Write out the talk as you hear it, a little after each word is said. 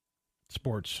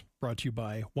Sports brought to you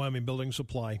by Wyoming Building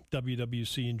Supply,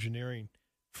 WWC Engineering.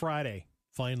 Friday,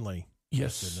 finally.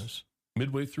 Yes. Goodness.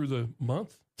 Midway through the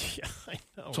month. Yeah, I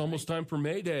know. It's almost time for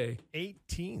May Day.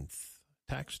 18th,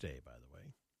 tax day, by the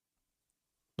way.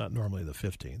 Not normally the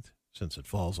 15th, since it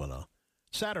falls on a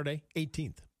Saturday,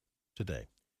 18th, today.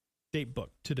 Date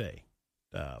book today.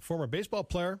 Former baseball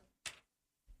player,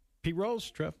 Pete Rose,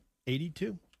 Trev,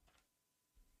 82.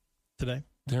 Today.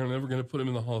 They're never going to put him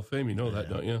in the Hall of Fame. You know that,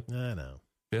 don't you? I know.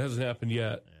 It hasn't happened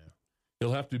yet. Yeah.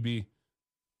 It'll have to be,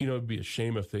 it'd be a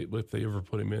shame if they ever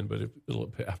put him in, but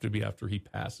it'll have to be after he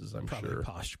passes, I'm Probably sure.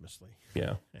 posthumously.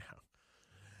 Yeah.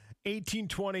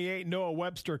 1828, Noah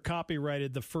Webster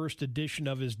copyrighted the first edition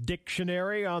of his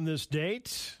dictionary on this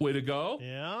date. Way to go.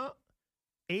 Yeah.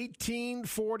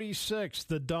 1846,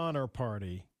 the Donner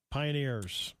Party,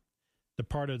 pioneers,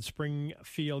 departed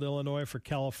Springfield, Illinois for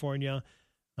California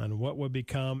on what would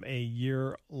become a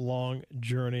year-long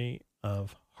journey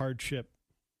of hardship,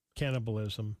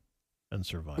 cannibalism, and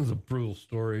survival. It was a brutal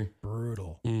story.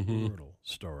 Brutal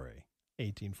story.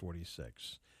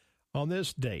 1846. On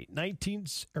this date,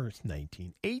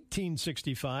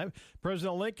 1865,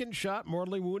 President Lincoln shot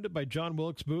mortally wounded by John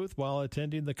Wilkes Booth while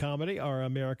attending the comedy Our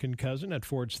American Cousin at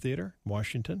Ford's Theater,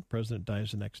 Washington. President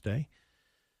dies the next day.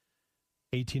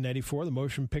 1894, the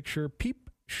motion picture Peep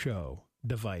Show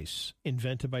device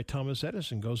invented by Thomas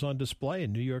Edison goes on display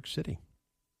in New York City.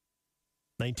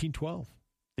 1912,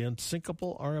 the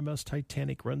unsinkable RMS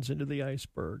Titanic runs into the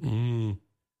iceberg,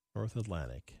 North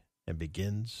Atlantic, and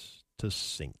begins to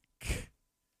sink.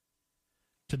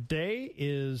 Today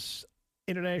is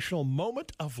International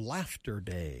Moment of Laughter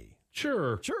Day.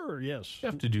 Sure. Sure, yes. You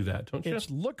have to do that, don't you? It's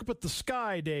Look Up at the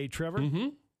Sky Day, Trevor. Mm-hmm.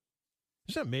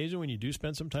 Isn't it amazing when you do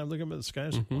spend some time looking up at the sky?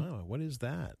 It's like, wow, what is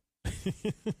that?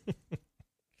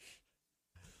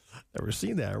 Never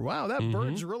seen that. Wow, that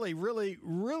bird's really, really,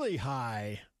 really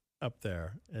high up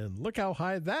there. And look how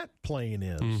high that plane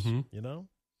is, you know?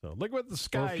 So look at the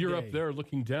sky. Or if you're day. up there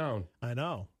looking down. I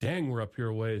know. Dang, we're up here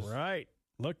a ways. Right.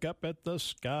 Look up at the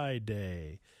sky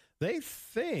day. They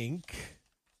think,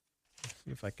 let's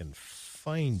see if I can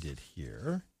find it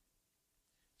here.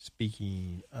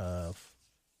 Speaking of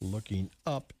looking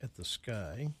up at the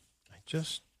sky, I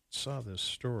just saw this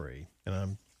story, and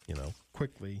I'm,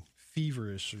 quickly,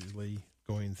 feverishly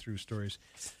going through stories.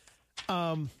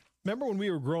 Remember when we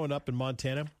were growing up in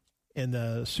Montana, and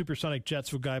the supersonic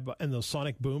jets would go, and the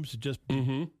sonic booms just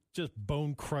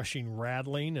bone crushing,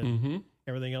 rattling, and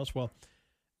everything else? Well,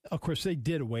 of course, they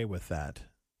did away with that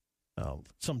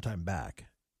some time back.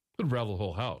 It would rattle the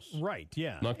whole house. Right,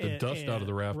 yeah. Knock the dust out of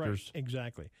the rafters. Right,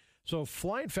 exactly. So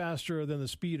flying faster than the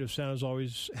speed of sound has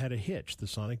always had a hitch, the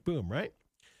sonic boom, right?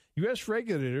 U.S.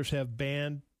 regulators have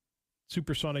banned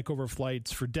supersonic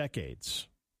overflights for decades.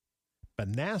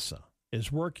 But NASA is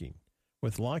working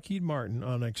with Lockheed Martin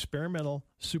on an experimental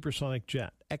supersonic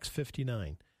jet,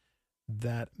 X-59,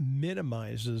 that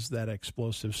minimizes that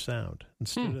explosive sound.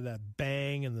 Instead of that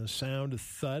bang and the sound of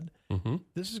thud,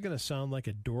 this is going to sound like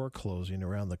a door closing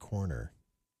around the corner.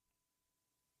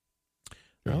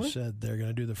 Really? They said they're going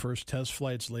to do the first test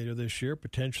flights later this year,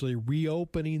 potentially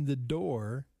reopening the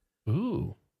door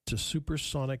to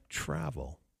supersonic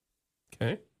travel.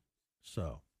 Okay.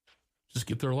 So, just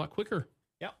get there a lot quicker.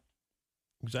 Yeah,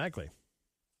 exactly.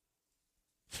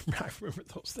 I remember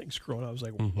those things growing up. I was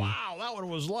like, wow, that one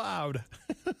was loud.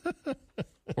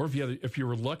 Or if you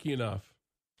were lucky enough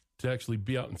to actually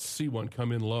be out and see one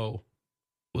come in low,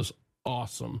 it was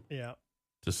awesome. Yeah.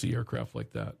 To see aircraft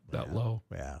like that low.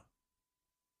 Yeah.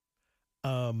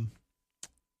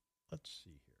 Let's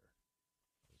see here.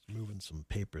 I was moving some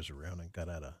papers around and got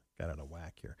out of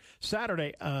whack here.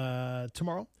 Saturday,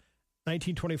 tomorrow,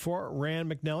 1924, Rand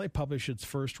McNally published its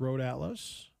first road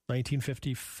atlas.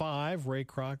 1955, Ray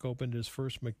Kroc opened his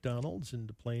first McDonald's in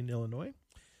Des Plaines, Illinois.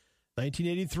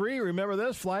 1983, remember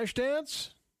this? Flashdance?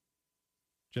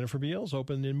 Jennifer Beals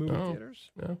opened in movie theaters.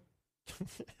 Yeah.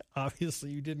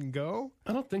 Obviously, you didn't go?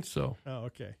 I don't think so. Oh,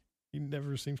 okay. You've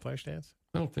never seen Flashdance?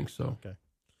 I don't think so. Okay.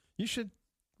 You should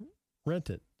rent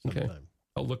it sometime. Okay.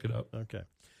 I'll look it up. Okay.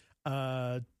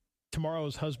 Tomorrow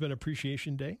is Husband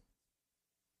Appreciation Day.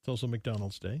 It's also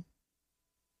McDonald's Day.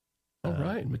 All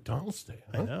right. McDonald's Day.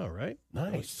 Huh? I know, right?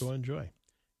 Nice. Let's go enjoy.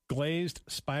 Glazed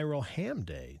Spiral Ham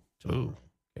Day tomorrow. Ooh.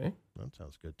 Okay. That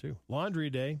sounds good, too.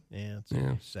 Laundry Day. Yeah,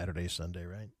 it's Saturday, Sunday,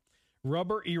 right?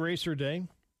 Rubber Eraser Day.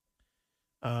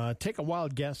 Take a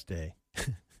Wild Guess Day.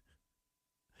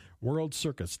 World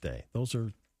Circus Day. Those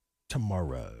are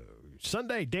tomorrow.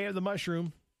 Sunday, Day of the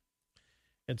Mushroom.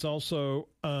 It's also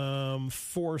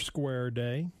Foursquare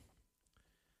Day.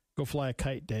 Go Fly a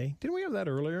Kite Day. Didn't we have that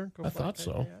earlier? I thought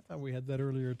so. Day? I thought we had that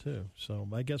earlier too. So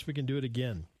I guess we can do it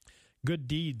again. Good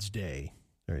Deeds Day.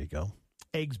 There you go.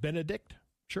 Eggs Benedict.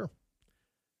 Sure.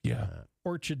 Yeah.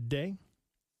 Orchard Day.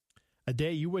 A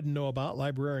day you wouldn't know about.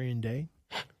 Librarian Day.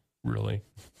 Really?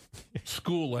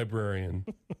 School librarian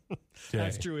day.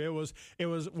 That's true. It was,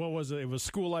 what was it? It was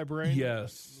school librarian?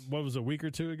 Yes. What was it, a week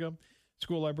or two ago?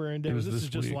 School librarian day? It was This is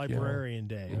just week, librarian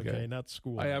day, okay? Not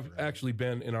school I have librarian. actually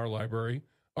been in our library.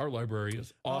 Our library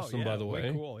is awesome, by the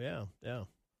way. Cool, yeah.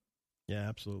 Yeah,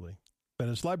 absolutely. But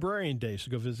it's librarian day,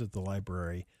 so go visit the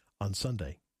library on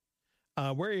Sunday.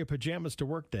 Wear your pajamas to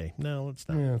work day. No, let's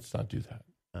not. Yeah, let's not do that.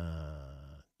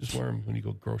 Just wear them when you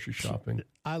go grocery shopping.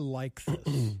 I like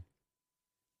this.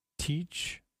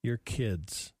 Teach your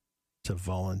kids to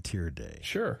volunteer day.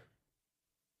 Sure.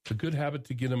 It's a good habit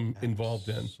to get them involved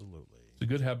in. Absolutely. It's a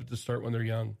good habit to start when they're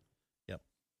young. Yep.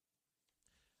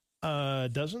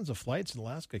 Dozens of flights in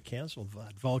Alaska canceled.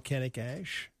 Volcanic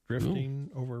ash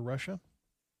drifting over Russia.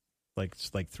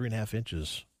 It's like 3.5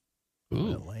 inches when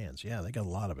it lands. Yeah, they got a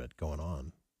lot of it going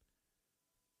on.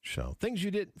 So things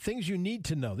you need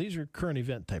to know. These are current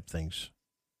event type things.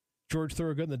 George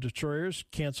Thorogood and the Destroyers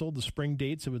canceled the spring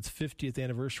dates of its 50th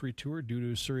anniversary tour due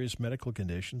to serious medical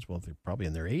conditions. Well, they're probably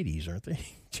in their 80s, aren't they,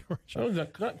 George? Oh,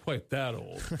 not quite that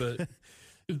old, but,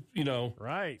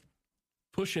 right.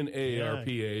 Pushing AARP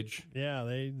age. Yeah,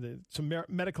 they some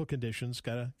medical conditions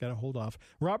got to hold off.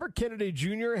 Robert Kennedy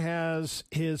Jr. has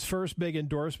his first big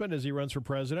endorsement as he runs for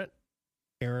president.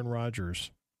 Aaron Rodgers.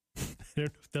 I don't know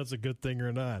if that's a good thing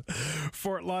or not.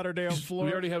 Fort Lauderdale, Florida.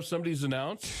 We already have somebody's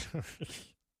announced.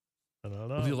 I don't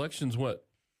know. The election's what?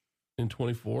 In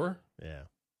 24? Yeah.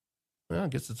 Well, I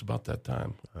guess it's about that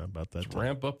time. Let's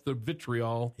ramp up the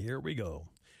vitriol. Here we go.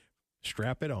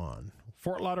 Strap it on.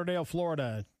 Fort Lauderdale,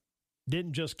 Florida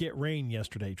didn't just get rain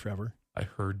yesterday, Trevor. I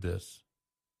heard this.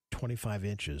 25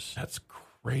 inches. That's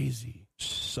crazy.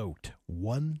 Soaked.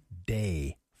 One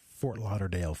day. Fort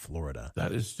Lauderdale, Florida.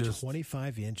 That is just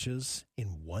 25 inches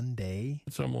in one day.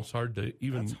 It's almost hard to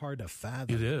even. That's hard to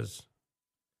fathom. It is.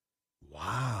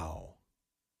 Wow.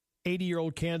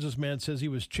 80-year-old Kansas man says he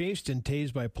was chased and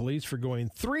tased by police for going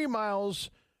 3 miles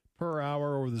per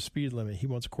hour over the speed limit. He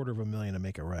wants $250,000 to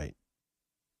make it right.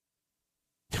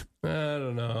 I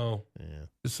don't know. Yeah.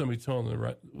 Is somebody telling the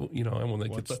right? I want to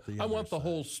get I want the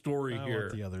whole story I here.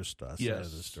 Want the other stuff. Yes. Side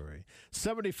of the story.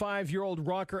 75-year-old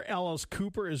rocker Alice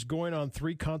Cooper is going on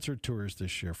 3 concert tours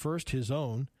this year. First, his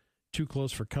own Too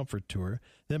Close for Comfort tour,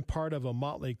 then part of a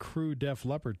Motley Crue Def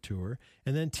Leppard tour,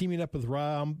 and then teaming up with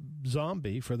Rob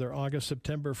Zombie for their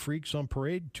August-September Freaks on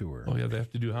Parade tour. Oh yeah, they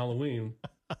have to do Halloween.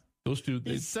 Those two.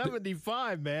 He's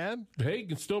 75, man. Hey, you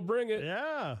can still bring it.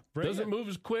 Yeah. Doesn't move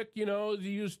as quick, as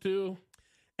he used to.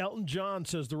 Elton John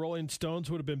says the Rolling Stones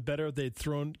would have been better if they'd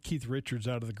thrown Keith Richards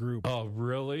out of the group. Oh,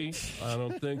 really? I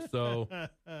don't think so.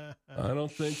 I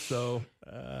don't think so.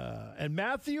 And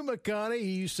Matthew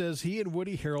McConaughey says he and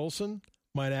Woody Harrelson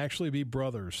might actually be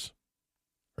brothers.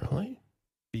 Really?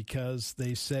 Because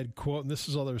they said, quote, and this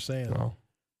is all they're saying,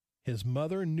 his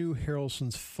mother knew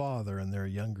Harrelson's father in their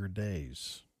younger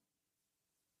days.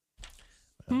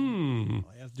 All you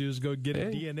have to do is go get a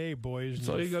DNA, boys. That's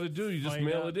all you got to do. You just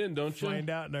mail it in, don't you? Find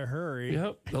out in a hurry.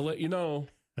 Yep, they'll let you know.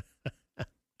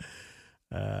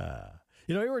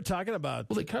 We were talking about...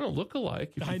 Well, they kind of look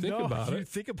alike if you think about it. If you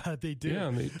think about it, they do. Yeah,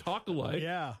 and they talk alike.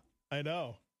 Yeah, I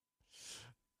know.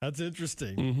 That's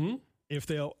interesting. Mm-hmm.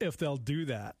 If they'll do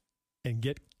that and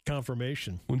get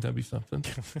confirmation. Wouldn't that be something?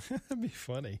 That'd be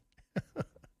funny.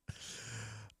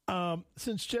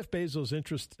 Since Jeff Bezos'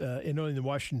 interest in owning the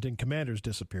Washington Commanders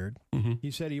disappeared, he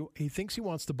said he thinks he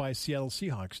wants to buy Seattle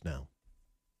Seahawks now.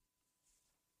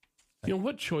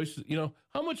 What choices?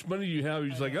 How much money do you have? You're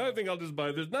just like, I think I'll just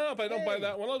buy this. No, if I don't buy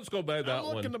that one, I'll just go buy that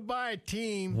one. I'm looking to buy a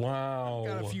team. Wow.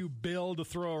 Got a few bill to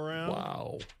throw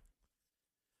around.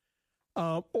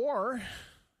 Wow. Or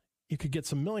you could get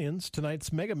some millions.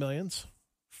 Tonight's Mega Millions,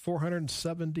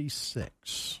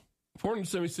 $476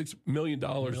 million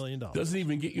 $1 doesn't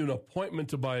even get you an appointment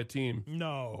to buy a team.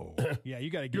 No. Yeah, you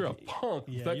got to get... You're a punk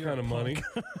with that kind of money.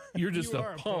 You're just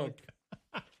a punk.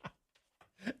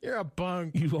 You're a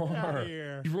punk. You are.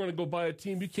 If you want to go buy a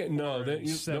team, you can't. No,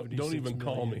 don't even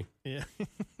call me. Yeah.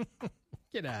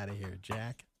 Get out of here,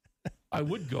 Jack. I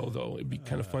would go, though. It'd be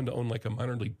kind of fun to own like a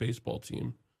minor league baseball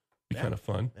team. Be kind of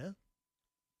fun. Yeah.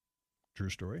 True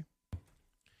story.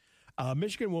 A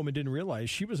Michigan woman didn't realize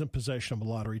she was in possession of a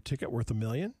lottery ticket worth $1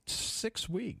 million. 6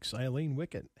 weeks. Eileen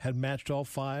Wickett had matched all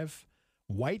 5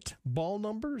 white ball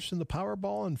numbers in the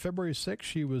Powerball on February 6th.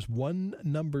 She was 1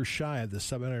 number shy of the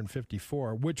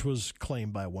 754, which was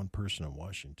claimed by one person in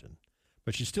Washington.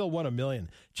 but she still won $1 million.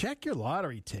 Check your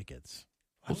lottery tickets.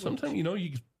 Well, sometimes,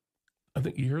 I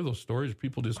think you hear those stories.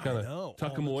 People just kind of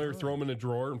tuck them away or throw them in a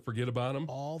drawer and forget about them.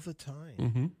 All the time.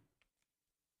 Mm-hmm. I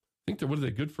think what are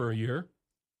they good for a year?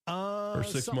 Or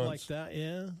 6 months? Something like that,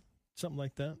 yeah. Something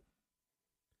like that.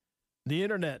 The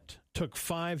internet took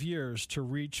 5 years to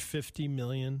reach 50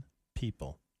 million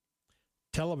people.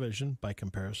 Television, by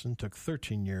comparison, took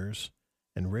 13 years,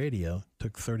 and radio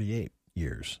took 38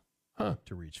 years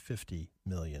to reach 50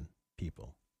 million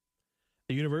people.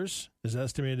 The universe is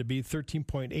estimated to be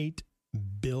 13.8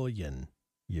 billion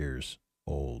years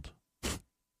old. It's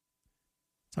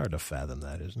hard to fathom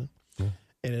that, isn't it? Yeah.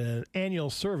 In an annual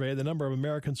survey, the number of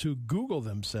Americans who Google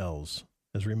themselves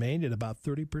has remained at about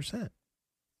 30%.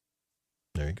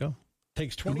 There you go.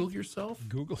 Takes 20. Google yourself?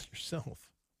 Google yourself. Have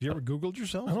you ever Googled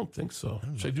yourself? I don't think so.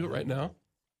 Should I do it right now?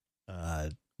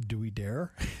 Do we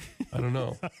dare? I don't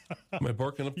know. Am I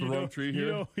barking up the wrong tree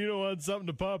here? You don't want something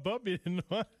to pop up. You didn't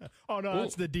want... Oh, no,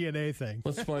 that's the DNA thing.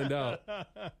 Let's find out.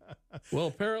 Well,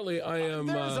 apparently I am...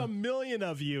 There's a million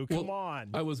of you. Come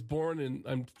on. I was born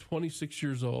I'm 26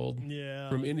 years old. Yeah.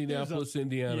 From Indianapolis,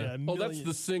 Indiana. Yeah, that's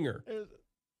the singer.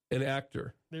 An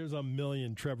actor. There's a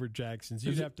million Trevor Jacksons.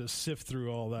 You'd have to sift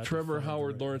through all that. Trevor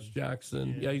Howard Lawrence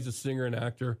Jackson. Yeah, he's a singer and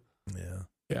actor. Yeah.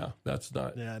 Yeah, that's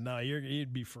not... Yeah, no,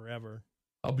 you'd be forever.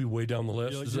 I'll be way down the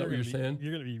list. Is that what you're saying?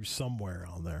 You're going to be somewhere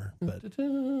on there. But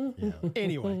yeah.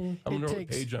 Anyway. I don't know what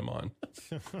page I'm on.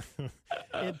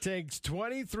 It takes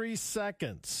 23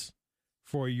 seconds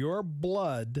for your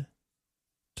blood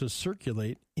to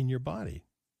circulate in your body.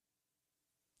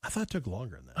 I thought it took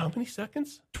longer than that. How many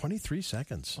seconds? 23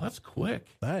 seconds. Well, that's quick.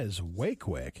 That is way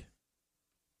quick.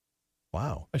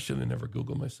 Wow. I should have never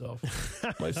Googled myself.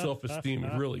 My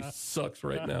self-esteem really sucks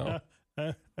right now.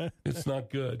 It's not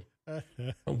good.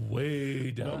 I'm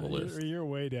way down the list. You're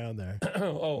way down there.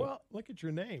 Well, look at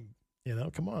your name.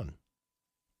 Come on.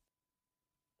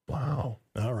 Wow.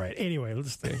 All right. Anyway,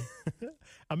 let's think.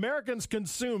 Americans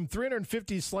consume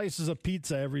 350 slices of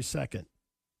pizza every second.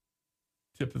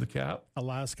 Tip of the cap.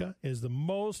 Alaska is the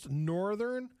most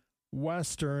northern,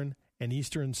 western, and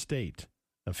eastern state.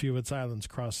 A few of its islands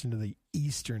cross into the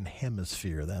eastern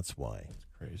hemisphere. That's why. That's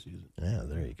crazy, isn't it? Yeah,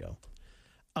 there you go.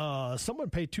 Someone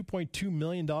paid $2.2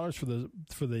 million for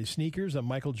the sneakers that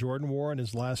Michael Jordan wore in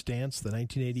his last dance, the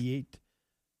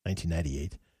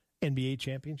 1998 NBA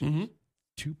championship. Mm-hmm.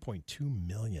 $2.2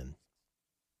 million.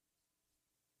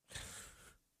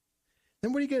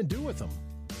 Then what are you going to do with them?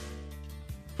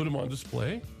 Put them on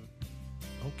display?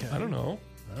 Okay. I don't know.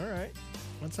 All right.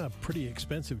 That's a pretty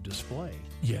expensive display.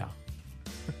 Yeah.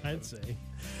 I'd say.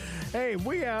 Hey,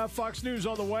 we have Fox News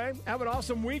on the way. Have an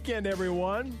awesome weekend,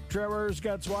 everyone. Trevor's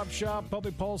got Swap Shop,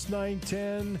 Public Pulse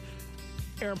 910,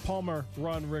 Aaron Palmer,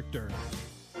 Ron Richter.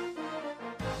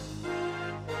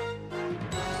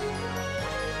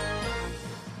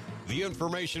 The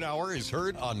Information Hour is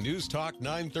heard on News Talk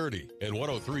 930 and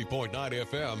 103.9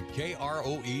 FM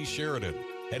KROE Sheridan.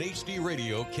 At HD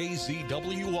Radio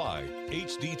KZWY,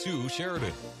 HD2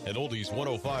 Sheridan, and Oldies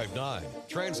 105.9,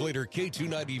 translator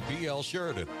K290BL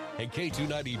Sheridan, and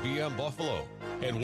K290BM Buffalo, and